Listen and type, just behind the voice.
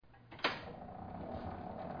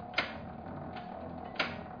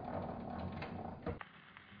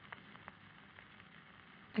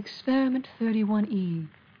Experiment 31E,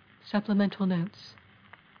 Supplemental Notes.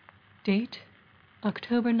 Date,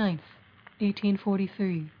 October 9th,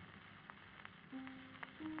 1843.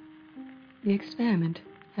 The experiment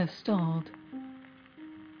has stalled.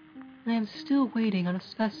 I am still waiting on a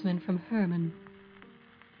specimen from Herman.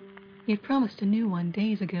 He had promised a new one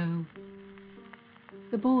days ago.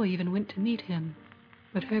 The boy even went to meet him,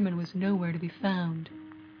 but Herman was nowhere to be found.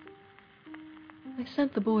 I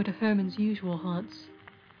sent the boy to Herman's usual haunts,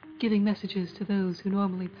 giving messages to those who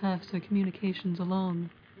normally pass their communications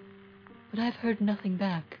along, but I've heard nothing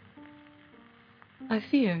back. I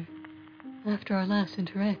fear, after our last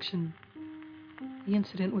interaction, the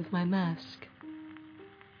incident with my mask,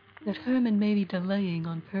 that Herman may be delaying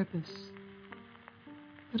on purpose.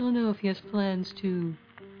 I don't know if he has plans to...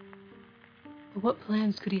 But what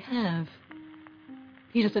plans could he have?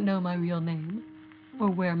 He doesn't know my real name,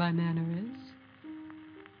 or where my manor is.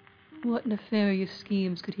 What nefarious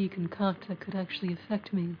schemes could he concoct that could actually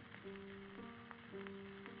affect me?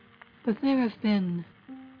 But there have been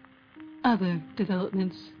other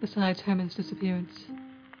developments besides Herman's disappearance.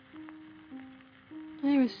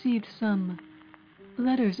 I received some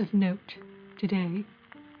letters of note today,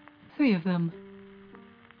 3 of them,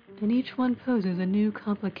 and each one poses a new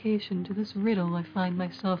complication to this riddle I find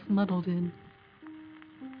myself muddled in.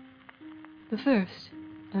 The first,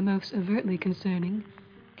 and most overtly concerning,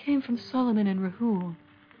 came from Solomon and Rahul.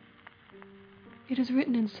 It is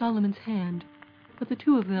written in Solomon's hand, but the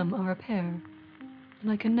 2 of them are a pair,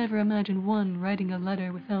 and I can never imagine one writing a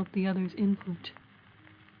letter without the other's input.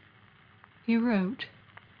 He wrote,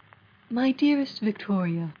 "My dearest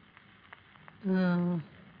Victoria."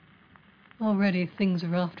 Already things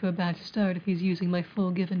are off to a bad start if he's using my full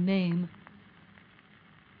given name.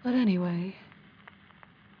 But anyway,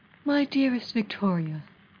 "My dearest Victoria,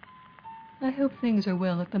 I hope things are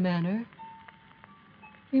well at the manor.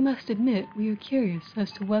 We must admit we are curious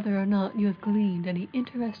as to whether or not you have gleaned any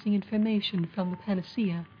interesting information from the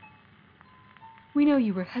panacea. We know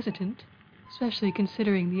you were hesitant, especially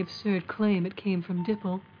considering the absurd claim it came from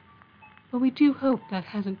Dipple, but we do hope that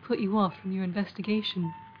hasn't put you off from your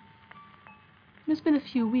investigation. It has been a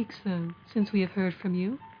few weeks, though, since we have heard from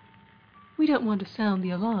you. We don't want to sound the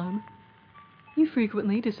alarm. You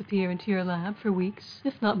frequently disappear into your lab for weeks,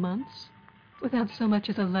 if not months, without so much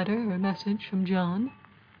as a letter or message from John.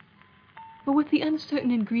 But with the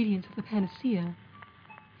uncertain ingredients of the panacea,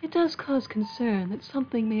 it does cause concern that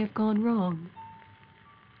something may have gone wrong.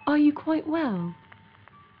 Are you quite well?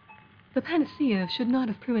 The panacea should not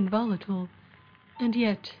have proven volatile, and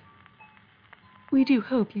yet... We do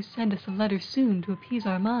hope you send us a letter soon to appease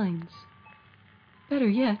our minds. Better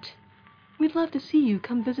yet, we'd love to see you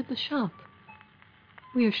come visit the shop.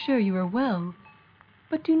 We are sure you are well,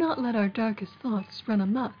 but do not let our darkest thoughts run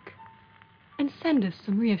amok, and send us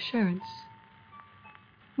some reassurance.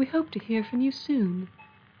 We hope to hear from you soon,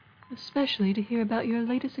 especially to hear about your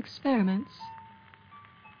latest experiments.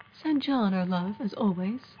 Send John our love, as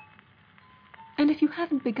always. And if you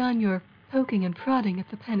haven't begun your poking and prodding at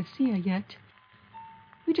the panacea yet,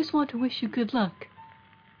 we just want to wish you good luck,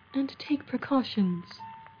 and to take precautions.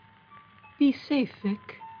 Be safe,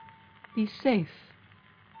 Vic. Be safe.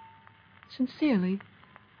 Sincerely,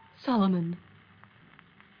 Solomon."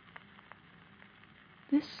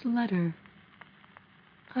 This letter,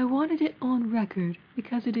 I wanted it on record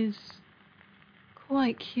because it is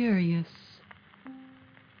quite curious.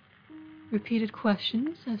 Repeated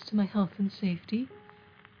questions as to my health and safety,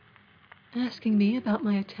 asking me about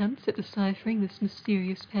my attempts at deciphering this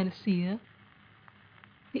mysterious panacea,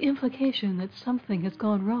 the implication that something has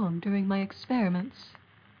gone wrong during my experiments,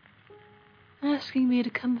 asking me to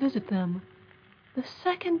come visit them, the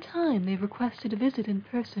 2nd time they've requested a visit in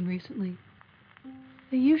person recently.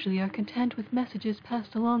 They usually are content with messages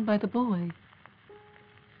passed along by the boy.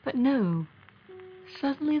 But no,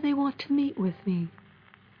 suddenly they want to meet with me.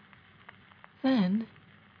 Then,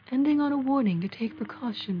 ending on a warning to take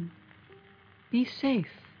precaution. Be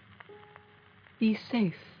safe. Be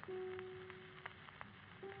safe.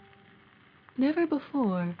 Never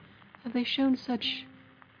before have they shown such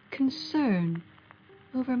concern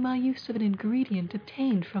over my use of an ingredient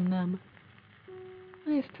obtained from them.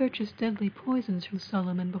 I have purchased deadly poisons from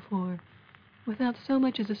Solomon before, without so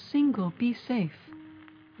much as a single "be safe,"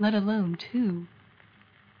 let alone 2.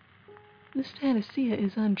 This panacea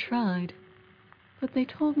is untried, but they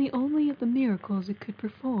told me only of the miracles it could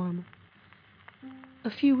perform. A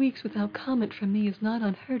few weeks without comment from me is not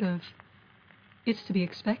unheard of. It's to be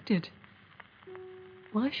expected.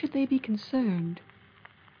 Why should they be concerned?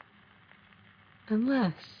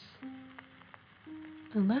 Unless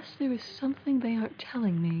there is something they aren't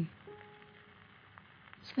telling me.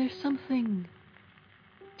 Is there something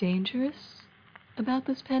dangerous about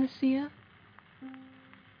this panacea?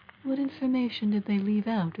 What information did they leave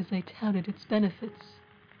out as they touted its benefits?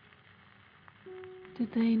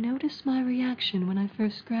 Did they notice my reaction when I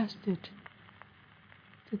first grasped it?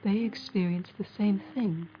 Did they experience the same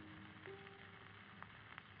thing?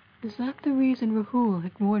 Is that the reason Rahul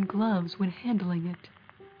had worn gloves when handling it?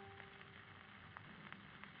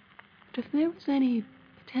 But if there was any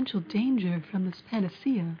potential danger from this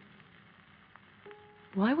panacea,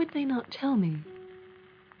 why would they not tell me?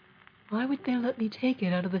 Why would they let me take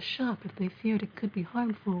it out of the shop if they feared it could be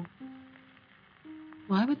harmful?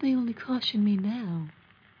 Why would they only caution me now?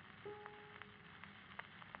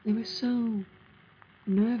 They were so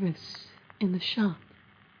nervous in the shop.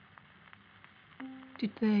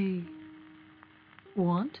 Did they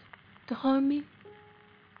want to harm me,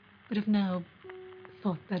 but have now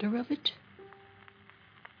thought better of it?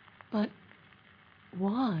 But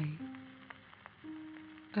why?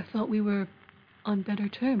 I thought we were on better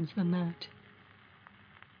terms than that.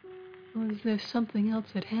 Or is there something else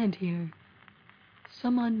at hand here?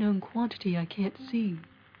 Some unknown quantity I can't see.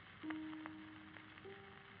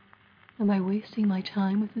 Am I wasting my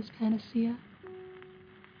time with this panacea?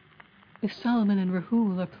 If Solomon and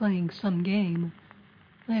Rahul are playing some game,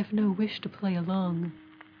 I have no wish to play along.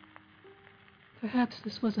 Perhaps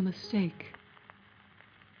this was a mistake.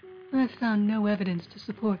 I have found no evidence to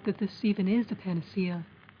support that this even is a panacea.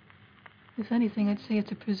 If anything, I'd say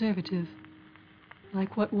it's a preservative,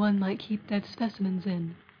 like what one might keep dead specimens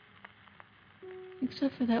in.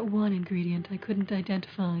 Except for that one ingredient I couldn't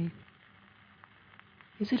identify.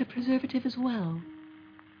 Is it a preservative as well?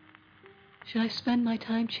 Should I spend my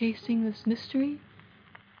time chasing this mystery?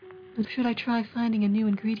 Or should I try finding a new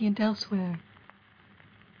ingredient elsewhere?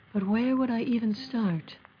 But where would I even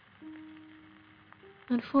start?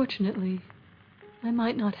 Unfortunately, I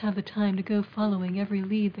might not have the time to go following every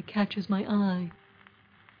lead that catches my eye.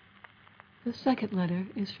 The second letter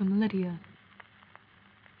is from Lydia.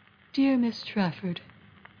 Dear Miss Trafford,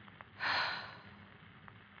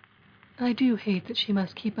 I do hate that she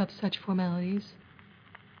must keep up such formalities.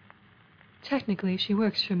 Technically, she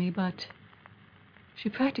works for me, but she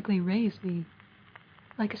practically raised me,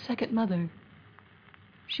 like a second mother.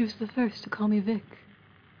 She was the first to call me Vic.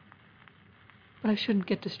 But I shouldn't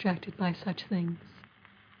get distracted by such things.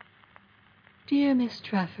 Dear Miss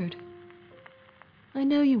Trafford, I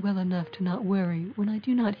know you well enough to not worry when I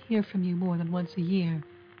do not hear from you more than once a year.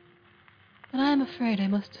 But I am afraid I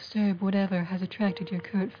must disturb whatever has attracted your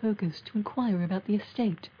current focus to inquire about the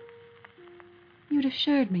estate. You'd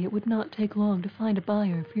assured me it would not take long to find a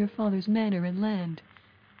buyer for your father's manor and land,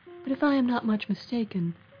 but if I am not much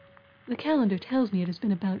mistaken, the calendar tells me it has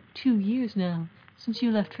been about 2 years now since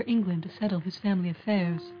you left for England to settle his family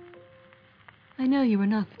affairs. I know you are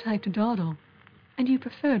not the type to dawdle, and you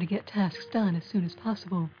prefer to get tasks done as soon as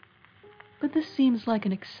possible, but this seems like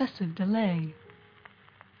an excessive delay.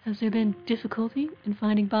 Has there been difficulty in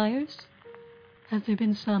finding buyers? Has there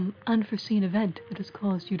been some unforeseen event that has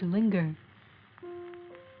caused you to linger?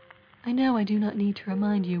 I know I do not need to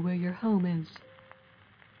remind you where your home is.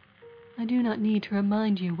 I do not need to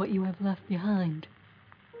remind you what you have left behind.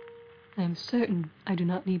 I am certain I do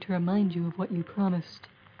not need to remind you of what you promised.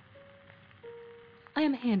 I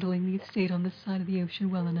am handling the estate on this side of the ocean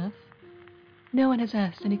well enough. No one has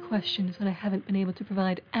asked any questions that I haven't been able to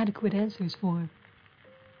provide adequate answers for.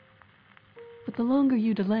 But the longer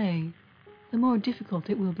you delay, the more difficult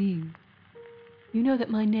it will be. You know that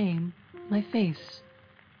my name, my face,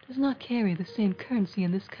 does not carry the same currency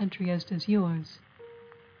in this country as does yours,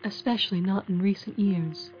 especially not in recent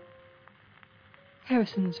years.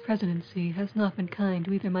 Harrison's presidency has not been kind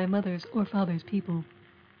to either my mother's or father's people.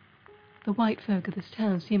 The white folk of this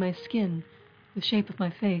town see my skin, the shape of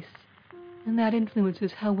my face, and that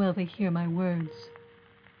influences how well they hear my words.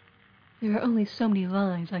 There are only so many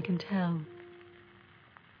lies I can tell.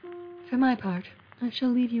 For my part, I shall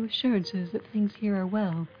leave you assurances that things here are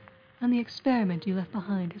well, and the experiment you left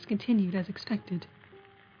behind has continued as expected.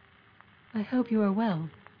 I hope you are well,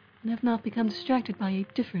 and have not become distracted by a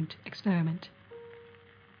different experiment.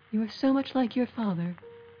 You are so much like your father,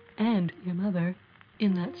 and your mother,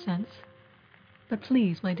 in that sense. But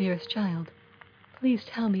please, my dearest child, please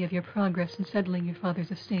tell me of your progress in settling your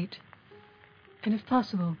father's estate. And if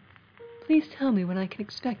possible, please tell me when I can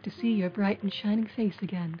expect to see your bright and shining face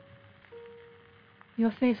again.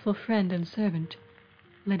 Your faithful friend and servant,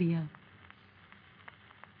 Lydia.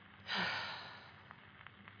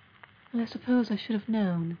 I suppose I should have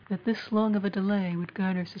known that this long of a delay would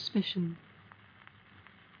garner suspicion.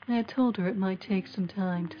 I had told her it might take some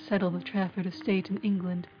time to settle the Trafford estate in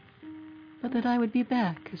England, but that I would be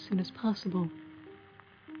back as soon as possible.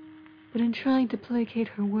 But in trying to placate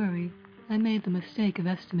her worry, I made the mistake of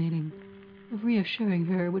reassuring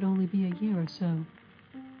her it would only be a year or so.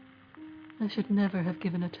 I should never have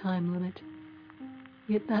given a time limit,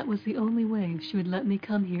 yet that was the only way she would let me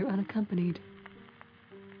come here unaccompanied.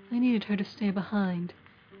 I needed her to stay behind,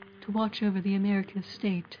 to watch over the American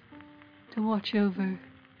estate, to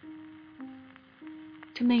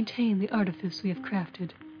maintain the artifice we have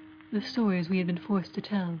crafted, the stories we had been forced to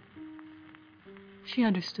tell. She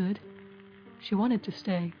understood. She wanted to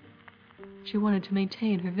stay. She wanted to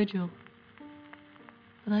maintain her vigil.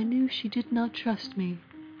 But I knew she did not trust me.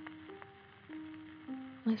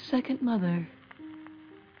 My second mother,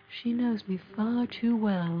 she knows me far too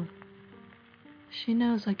well. She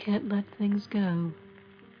knows I can't let things go.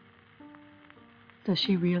 Does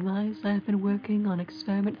she realize I have been working on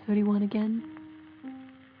Experiment 31 again?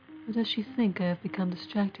 Or does she think I have become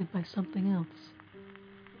distracted by something else?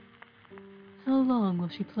 How long will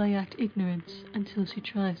she play act ignorance until she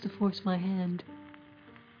tries to force my hand?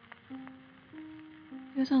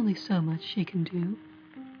 There's only so much she can do.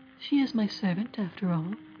 She is my servant, after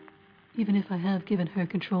all, even if I have given her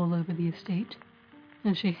control over the estate,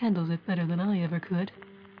 and she handles it better than I ever could.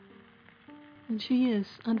 And she is,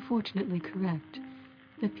 unfortunately, correct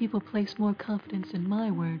that people place more confidence in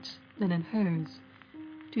my words than in hers,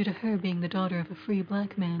 due to her being the daughter of a free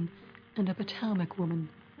black man and a Potomac woman.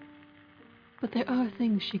 But there are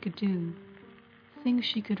things she could do, things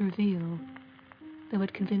she could reveal, that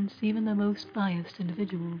would convince even the most biased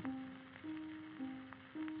individual.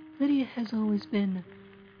 Lydia has always been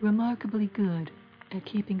remarkably good at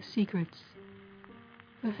keeping secrets,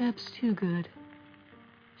 perhaps too good.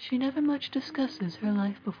 She never much discusses her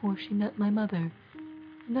life before she met my mother,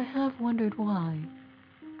 and I have wondered why.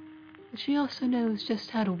 But she also knows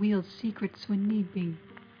just how to wield secrets when need be,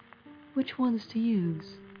 which ones to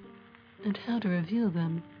use, and how to reveal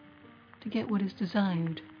them to get what is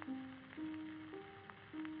desired.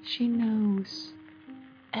 She knows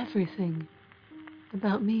everything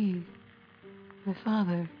about me, my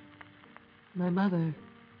father, my mother.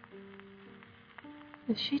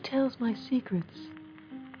 If she tells my secrets,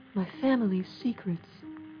 my family's secrets,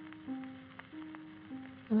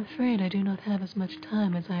 I'm afraid I do not have as much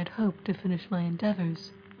time as I had hoped to finish my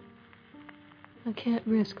endeavors. I can't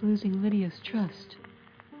risk losing Lydia's trust,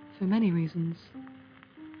 for many reasons.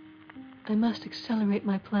 I must accelerate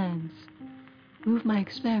my plans, move my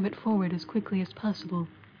experiment forward as quickly as possible,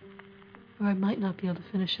 or I might not be able to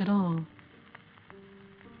finish at all.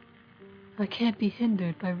 I can't be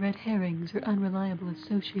hindered by red herrings or unreliable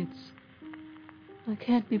associates. I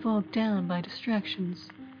can't be bogged down by distractions.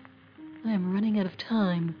 I am running out of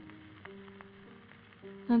time.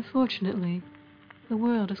 Unfortunately, the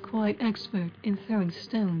world is quite expert in throwing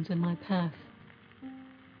stones in my path.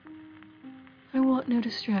 I want no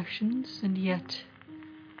distractions, and yet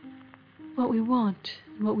what we want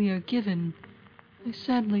and what we are given are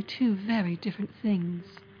sadly two very different things.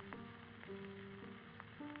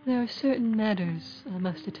 There are certain matters I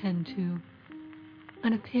must attend to,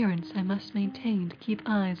 an appearance I must maintain to keep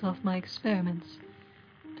eyes off my experiments,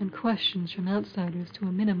 and questions from outsiders to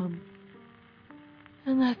a minimum.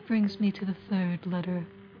 And that brings me to the third letter.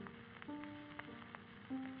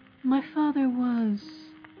 My father was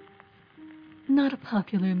not a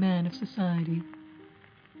popular man of society.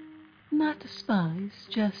 Not despised,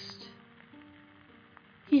 just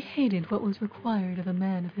he hated what was required of a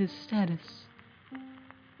man of his status.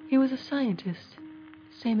 He was a scientist,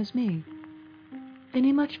 same as me, and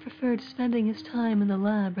he much preferred spending his time in the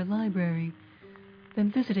lab or library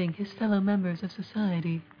than visiting his fellow members of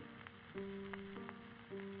society.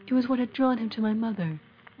 It was what had drawn him to my mother,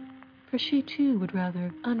 for she too would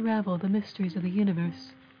rather unravel the mysteries of the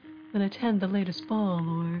universe than attend the latest ball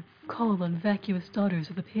or call on vacuous daughters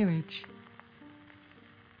of the peerage.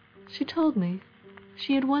 She told me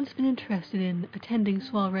she had once been interested in attending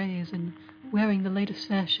soirees and wearing the latest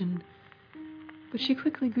fashion, but she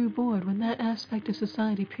quickly grew bored when that aspect of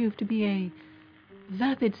society proved to be a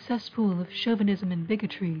vapid cesspool of chauvinism and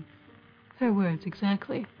bigotry. Her words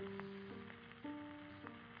exactly.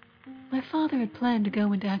 My father had planned to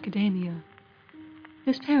go into academia.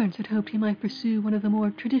 His parents had hoped he might pursue one of the more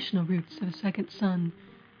traditional routes of a second son,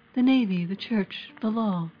 the Navy, the church, the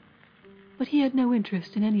law, but he had no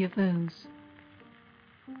interest in any of those.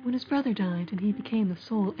 When his brother died and he became the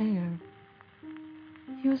sole heir,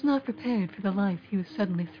 he was not prepared for the life he was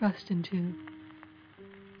suddenly thrust into,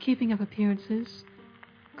 keeping up appearances,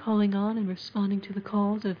 calling on and responding to the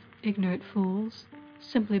calls of ignorant fools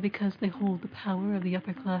simply because they hold the power of the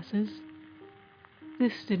upper classes.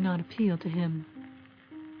 This did not appeal to him.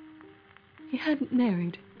 He hadn't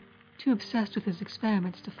married, too obsessed with his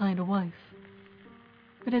experiments to find a wife.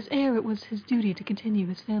 But as heir it was his duty to continue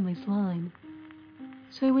his family's line.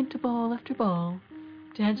 So he went to ball after ball,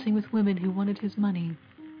 dancing with women who wanted his money,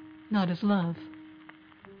 not his love.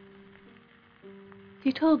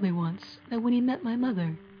 He told me once that when he met my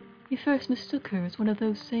mother, he first mistook her as one of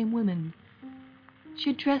those same women. She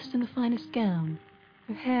had dressed in the finest gown,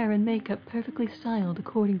 her hair and makeup perfectly styled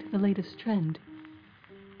according to the latest trend.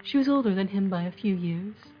 She was older than him by a few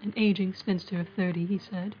years, an aging spinster of 30, he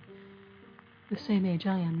said. The same age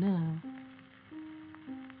I am now.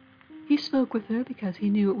 He spoke with her because he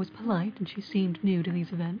knew it was polite and she seemed new to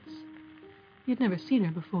these events. He had never seen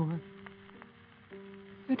her before.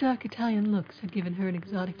 Her dark Italian looks had given her an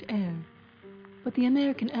exotic air, but the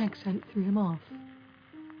American accent threw him off.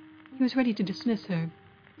 He was ready to dismiss her,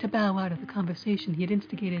 to bow out of the conversation he had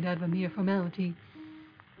instigated out of a mere formality,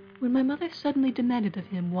 when my mother suddenly demanded of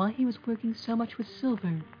him why he was working so much with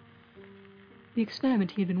silver. The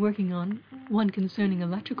experiment he had been working on, one concerning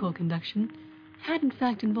electrical conduction, had in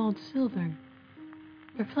fact involved silver.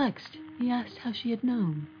 Perplexed, he asked how she had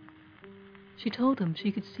known. She told him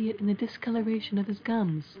she could see it in the discoloration of his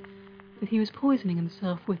gums, that he was poisoning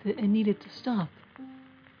himself with it and needed to stop.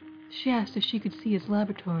 She asked if she could see his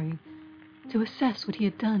laboratory, to assess what he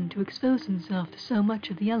had done to expose himself to so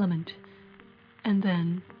much of the element. And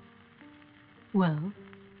then, well,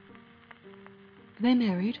 they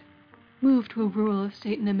married, moved to a rural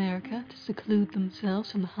estate in America to seclude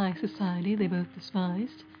themselves from the high society they both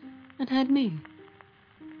despised, and had me.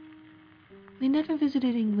 They never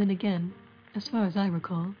visited England again, as far as I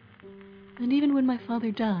recall, and even when my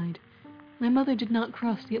father died, my mother did not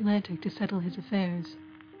cross the Atlantic to settle his affairs,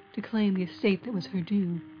 to claim the estate that was her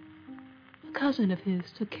due. A cousin of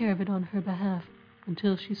his took care of it on her behalf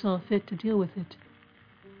until she saw fit to deal with it.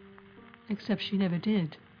 Except she never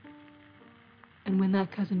did. And when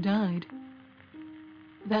that cousin died,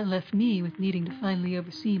 that left me with needing to finally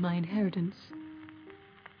oversee my inheritance.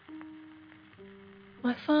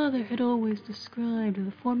 My father had always described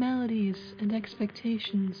the formalities and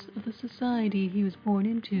expectations of the society he was born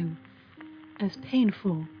into as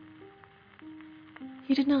painful.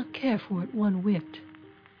 He did not care for it one whit.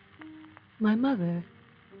 My mother,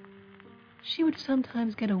 she would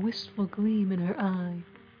sometimes get a wistful gleam in her eye,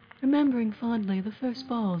 remembering fondly the first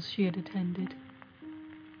balls she had attended,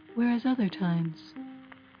 whereas other times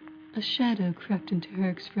a shadow crept into her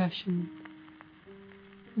expression,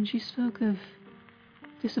 and she spoke of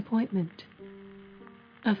disappointment,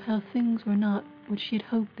 of how things were not what she had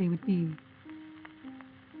hoped they would be,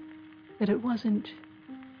 that it wasn't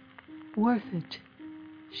worth it,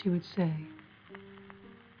 she would say.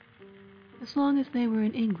 As long as they were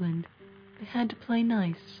in England, they had to play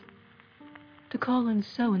nice, to call him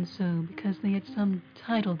so-and-so because they had some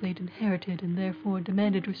title they'd inherited and therefore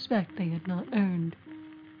demanded respect they had not earned.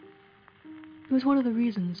 It was one of the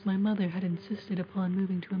reasons my mother had insisted upon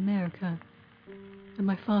moving to America, and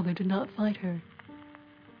my father did not fight her.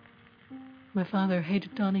 My father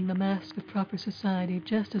hated donning the mask of proper society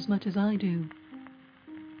just as much as I do,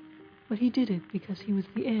 but he did it because he was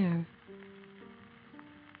the heir.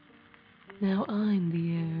 Now I'm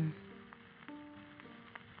the heir.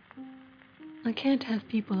 I can't have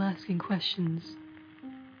people asking questions.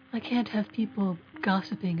 I can't have people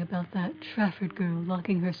gossiping about that Trafford girl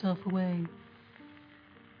locking herself away.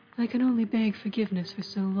 I can only beg forgiveness for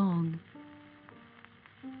so long.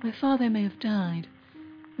 My father may have died,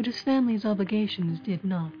 but his family's obligations did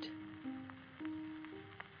not.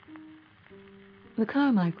 The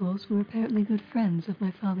Carmichaels were apparently good friends of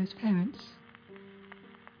my father's parents.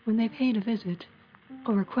 When they paid a visit,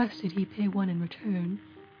 or requested he pay one in return,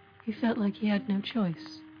 he felt like he had no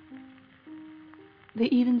choice. They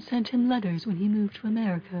even sent him letters when he moved to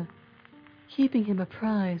America, keeping him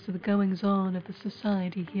apprised of the goings-on of the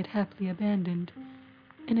society he had happily abandoned,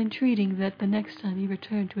 and entreating that the next time he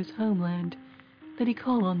returned to his homeland, that he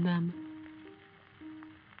call on them.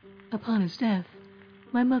 Upon his death,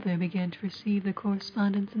 my mother began to receive the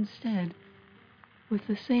correspondence instead, with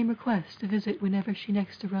the same request to visit whenever she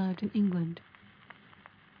next arrived in England.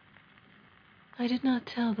 I did not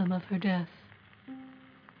tell them of her death.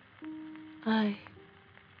 I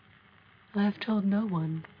have told no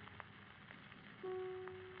one.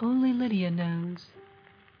 Only Lydia knows.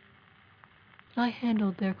 I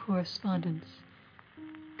handled their correspondence,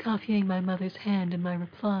 copying my mother's hand in my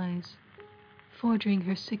replies, forging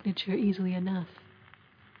her signature easily enough.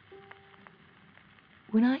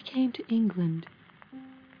 When I came to England,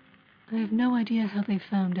 I have no idea how they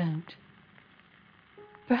found out.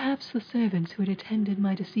 Perhaps the servants who had attended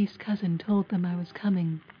my deceased cousin told them I was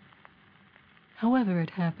coming. However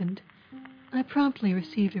it happened, I promptly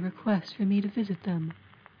received a request for me to visit them.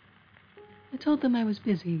 I told them I was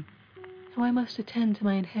busy, how I must attend to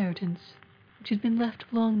my inheritance, which had been left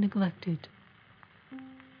long neglected.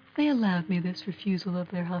 They allowed me this refusal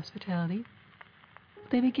of their hospitality,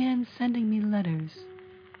 but they began sending me letters,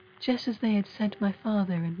 just as they had sent my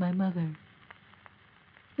father and my mother.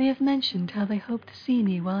 They have mentioned how they hope to see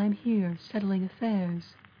me while I'm here settling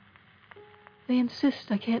affairs. They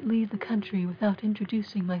insist I can't leave the country without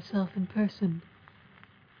introducing myself in person.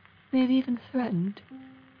 They have even threatened,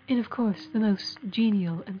 in of course the most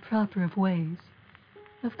genial and proper of ways,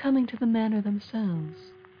 of coming to the manor themselves,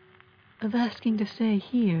 of asking to stay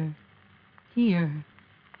here.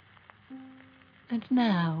 And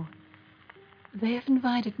now, they have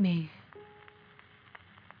invited me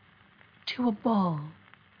to a ball.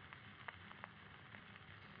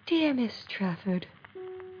 Dear Miss Trafford,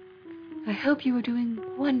 I hope you are doing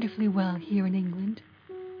wonderfully well here in England.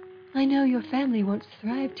 I know your family once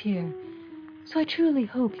thrived here, so I truly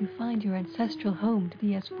hope you find your ancestral home to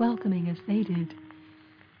be as welcoming as they did.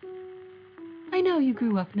 I know you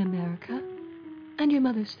grew up in America, and your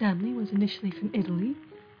mother's family was initially from Italy,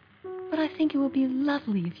 but I think it would be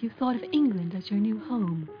lovely if you thought of England as your new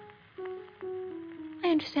home. I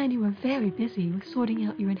understand you are very busy with sorting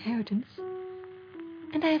out your inheritance,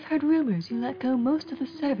 and I have heard rumors you let go most of the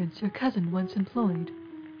servants your cousin once employed.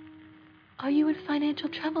 Are you in financial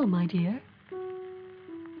trouble, my dear?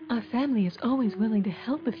 Our family is always willing to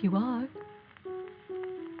help if you are.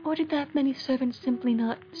 Or did that many servants simply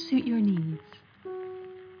not suit your needs?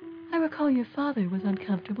 I recall your father was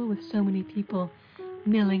uncomfortable with so many people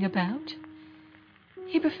milling about.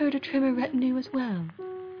 He preferred a trimmer retinue as well.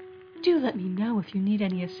 Do let me know if you need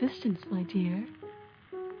any assistance, my dear.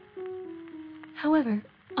 However,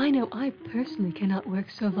 I know I personally cannot work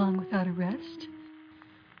so long without a rest.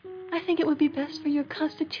 I think it would be best for your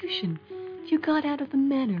constitution if you got out of the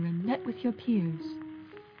manor and met with your peers.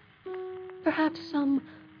 Perhaps some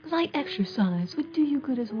light exercise would do you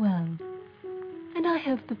good as well. And I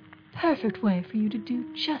have the perfect way for you to do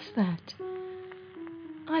just that.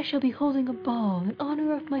 I shall be holding a ball in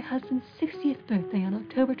honor of my husband's 60th birthday on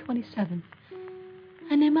October 27th,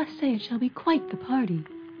 and I must say it shall be quite the party.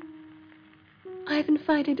 I have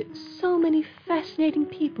invited so many fascinating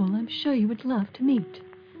people I'm sure you would love to meet.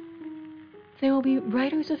 There will be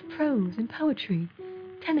writers of prose and poetry,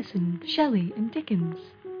 Tennyson, Shelley, and Dickens.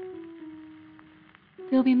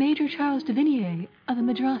 There will be Major Charles Davinier of the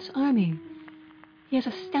Madras Army. He has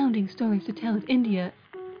astounding stories to tell of India,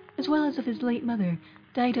 as well as of his late mother,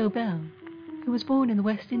 Dido Bell, who was born in the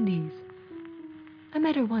West Indies. I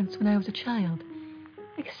met her once when I was a child,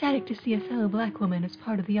 ecstatic to see a fellow black woman as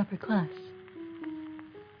part of the upper class.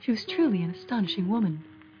 She was truly an astonishing woman.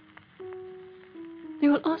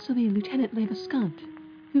 There will also be Lieutenant Le Vescant,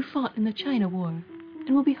 who fought in the China War,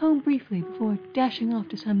 and will be home briefly before dashing off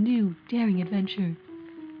to some new, daring adventure.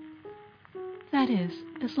 That is,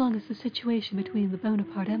 as long as the situation between the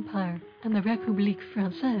Bonaparte Empire and the République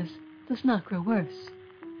Française does not grow worse.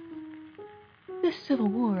 This civil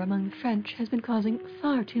war among the French has been causing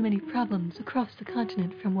far too many problems across the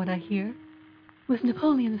continent from what I hear, with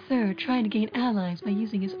Napoleon III trying to gain allies by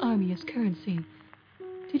using his army as currency.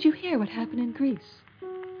 Did you hear what happened in Greece?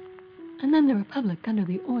 And then the Republic under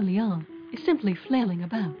the Orléans is simply flailing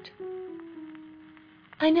about.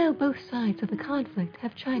 I know both sides of the conflict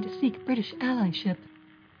have tried to seek British allyship,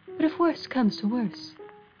 but if worse comes to worse,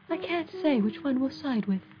 I can't say which one we'll side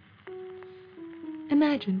with.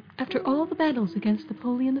 Imagine, after all the battles against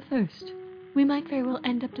Napoleon I, we might very well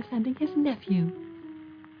end up defending his nephew.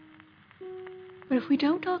 But if we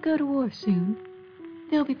don't all go to war soon,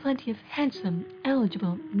 there'll be plenty of handsome,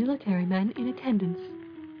 eligible military men in attendance.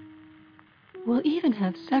 We'll even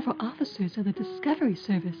have several officers of the Discovery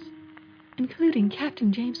Service, including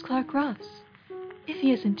Captain James Clark Ross, if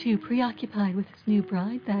he isn't too preoccupied with his new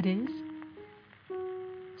bride, that is.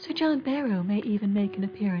 Sir John Barrow may even make an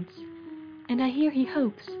appearance, and I hear he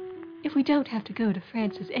hopes, if we don't have to go to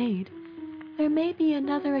France's aid, there may be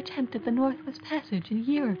another attempt at the Northwest Passage in a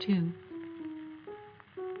year or two.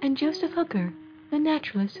 And Joseph Hooker, the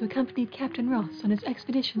naturalist who accompanied Captain Ross on his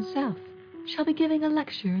expedition south, shall be giving a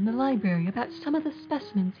lecture in the library about some of the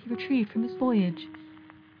specimens he retrieved from his voyage.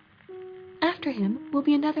 After him will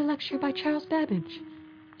be another lecture by Charles Babbage,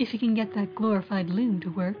 if he can get that glorified loom to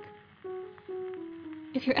work.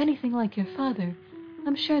 If you're anything like your father,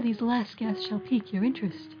 I'm sure these last guests shall pique your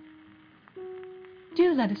interest.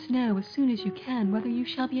 Do let us know as soon as you can whether you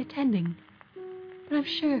shall be attending, but I'm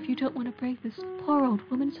sure if you don't want to break this poor old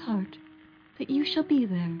woman's heart, that you shall be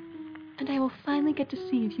there, and I will finally get to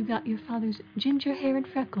see if you got your father's ginger hair and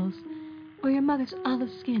freckles, or your mother's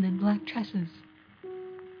olive skin and black tresses.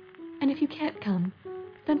 And if you can't come,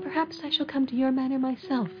 then perhaps I shall come to your manor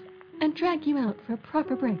myself and drag you out for a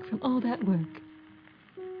proper break from all that work.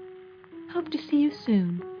 Hope to see you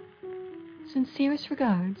soon. Sincerest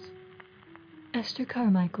regards, Esther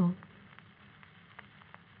Carmichael.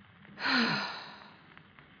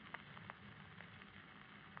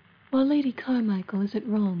 While Lady Carmichael isn't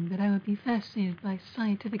wrong that I would be fascinated by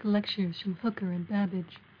scientific lectures from Hooker and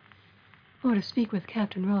Babbage, or to speak with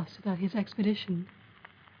Captain Ross about his expedition,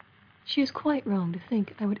 she is quite wrong to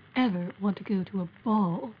think I would ever want to go to a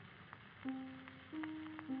ball.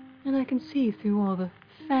 And I can see through all the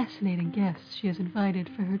fascinating guests she has invited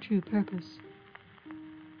for her true purpose.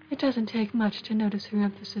 It doesn't take much to notice her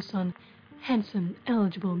emphasis on handsome,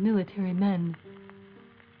 eligible military men.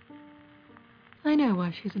 I know why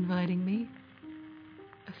she's inviting me.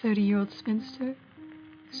 A 30-year-old spinster,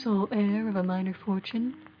 sole heir of a minor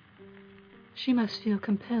fortune. She must feel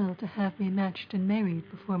compelled to have me matched and married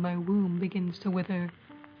before my womb begins to wither.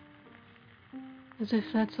 As if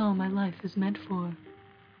that's all my life is meant for.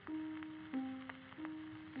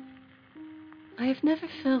 I have never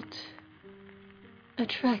felt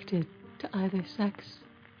attracted to either sex.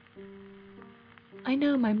 I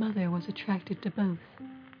know my mother was attracted to both,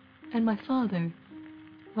 and my father,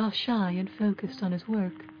 while shy and focused on his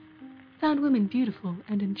work, found women beautiful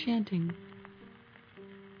and enchanting.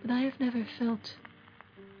 But I have never felt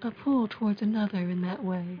a pull towards another in that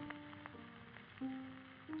way.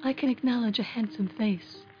 I can acknowledge a handsome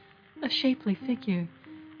face, a shapely figure,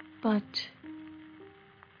 but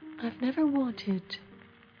I've never wanted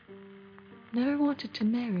to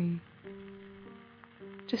marry,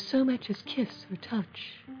 to so much as kiss or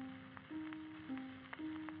touch.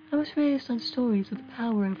 I was raised on stories of the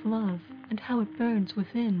power of love and how it burns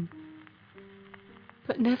within,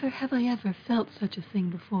 but never have I ever felt such a thing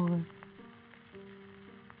before.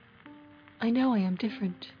 I know I am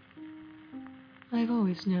different. I've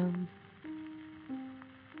always known.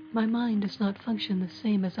 My mind does not function the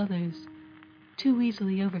same as others, too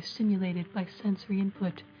easily overstimulated by sensory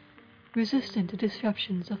input, resistant to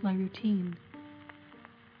disruptions of my routine.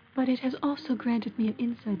 But it has also granted me an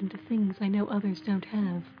insight into things I know others don't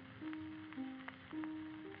have.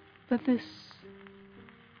 But this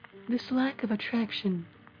lack of attraction,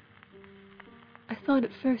 I thought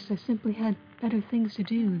at first I simply had better things to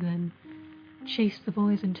do than chase the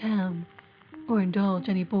boys in town, or indulge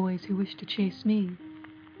any boys who wished to chase me.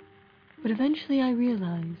 But eventually I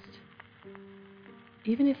realized,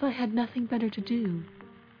 even if I had nothing better to do,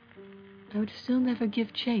 I would still never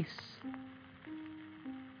give chase.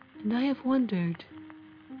 And I have wondered,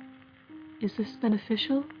 is this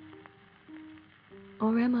beneficial?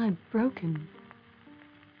 Or am I broken?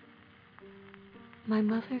 My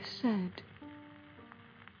mother said,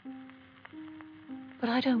 but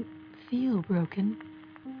I don't feel broken.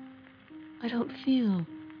 I don't feel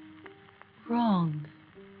wrong.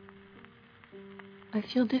 I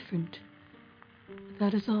feel different.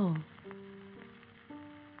 That is all.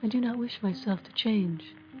 I do not wish myself to change.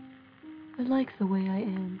 I like the way I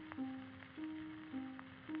am.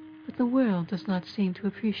 But the world does not seem to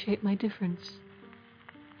appreciate my difference,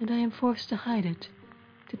 and I am forced to hide it,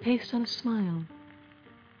 to paste on a smile,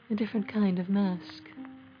 a different kind of mask.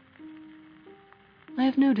 I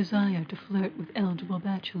have no desire to flirt with eligible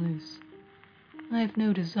bachelors. I have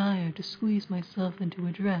no desire to squeeze myself into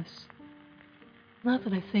a dress. Not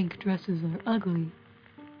that I think dresses are ugly,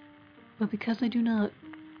 but because I do not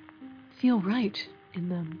feel right in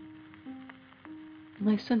them.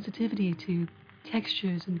 My sensitivity to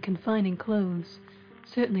textures and confining clothes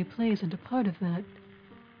certainly plays into part of that,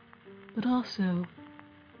 but also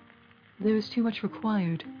there is too much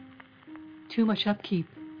required, too much upkeep,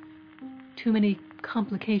 too many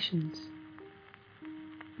complications.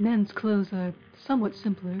 Men's clothes are somewhat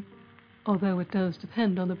simpler, although it does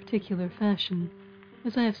depend on the particular fashion,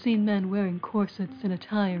 as I have seen men wearing corsets and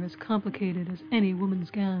attire as complicated as any woman's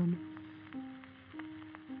gown.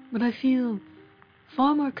 But I feel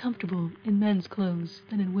far more comfortable in men's clothes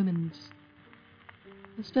than in women's,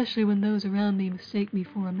 especially when those around me mistake me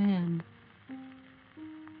for a man.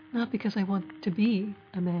 Not because I want to be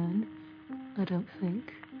a man, I don't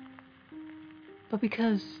think, but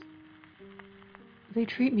because they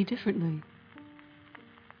treat me differently.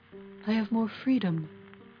 I have more freedom.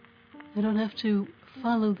 I don't have to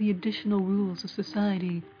follow the additional rules of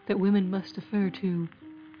society that women must defer to,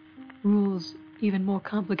 rules even more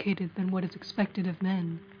complicated than what is expected of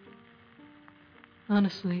men.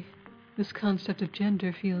 Honestly, this concept of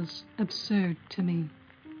gender feels absurd to me.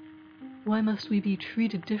 Why must we be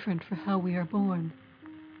treated different for how we are born?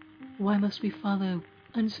 Why must we follow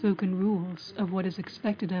unspoken rules of what is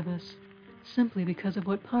expected of us simply because of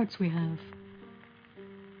what parts we have.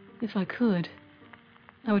 If I could,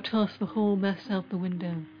 I would toss the whole mess out the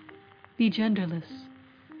window, be genderless,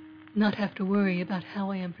 not have to worry about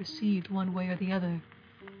how I am perceived one way or the other.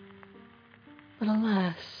 But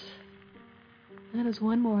alas, that is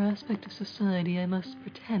one more aspect of society I must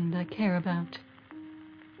pretend I care about.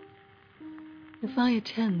 If I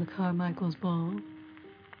attend the Carmichaels' ball,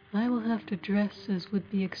 I will have to dress as would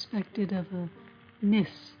be expected of a Miss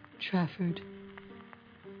Trafford.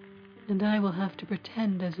 And I will have to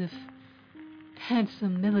pretend as if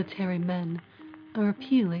handsome military men are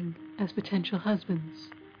appealing as potential husbands.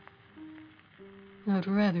 I would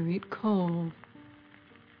rather eat coal.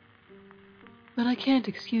 But I can't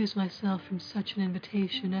excuse myself from such an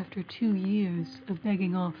invitation after 2 years of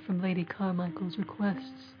begging off from Lady Carmichael's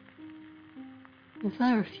requests. If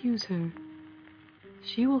I refuse her,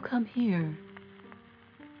 she will come here.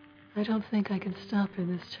 I don't think I can stop her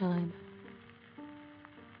this time.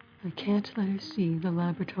 I can't let her see the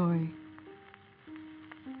laboratory.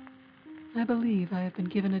 I believe I have been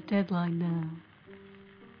given a deadline now.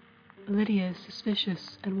 Lydia is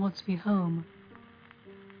suspicious and wants me home.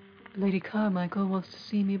 Lady Carmichael wants to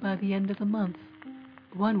see me by the end of the month,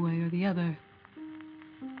 one way or the other.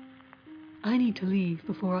 I need to leave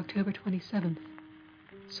before October 27th,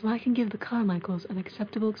 so I can give the Carmichaels an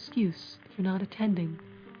acceptable excuse for not attending,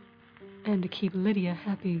 and to keep Lydia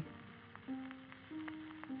happy.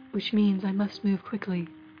 Which means I must move quickly.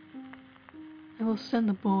 I will send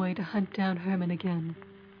the boy to hunt down Herman again,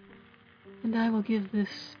 and I will give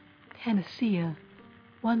this panacea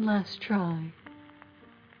one last try.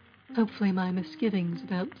 Hopefully my misgivings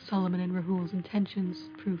about Solomon and Rahul's intentions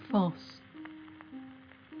prove false.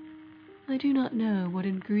 I do not know what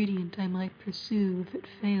ingredient I might pursue if it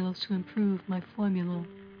fails to improve my formula.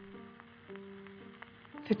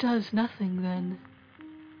 If it does nothing, then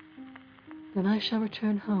I shall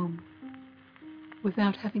return home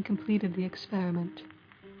without having completed the experiment.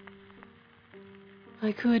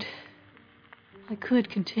 I could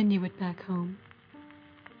continue it back home.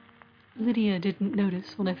 Lydia didn't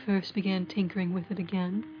notice when I first began tinkering with it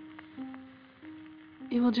again.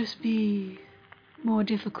 It will just be more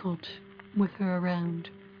difficult with her around.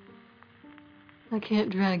 I can't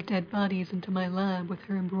drag dead bodies into my lab with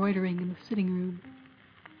her embroidering in the sitting room.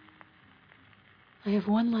 I have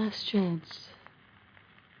one last chance.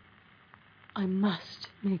 I must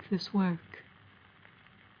make this work.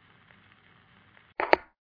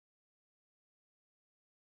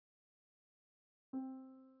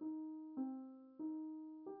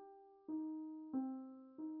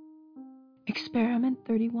 Experiment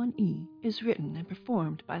 31E is written and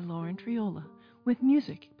performed by Lauren Triola, with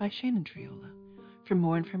music by Shannon Triola. For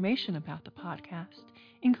more information about the podcast,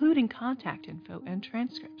 including contact info and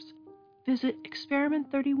transcripts, visit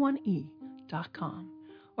experiment31e.com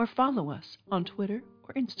or follow us on Twitter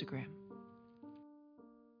or Instagram.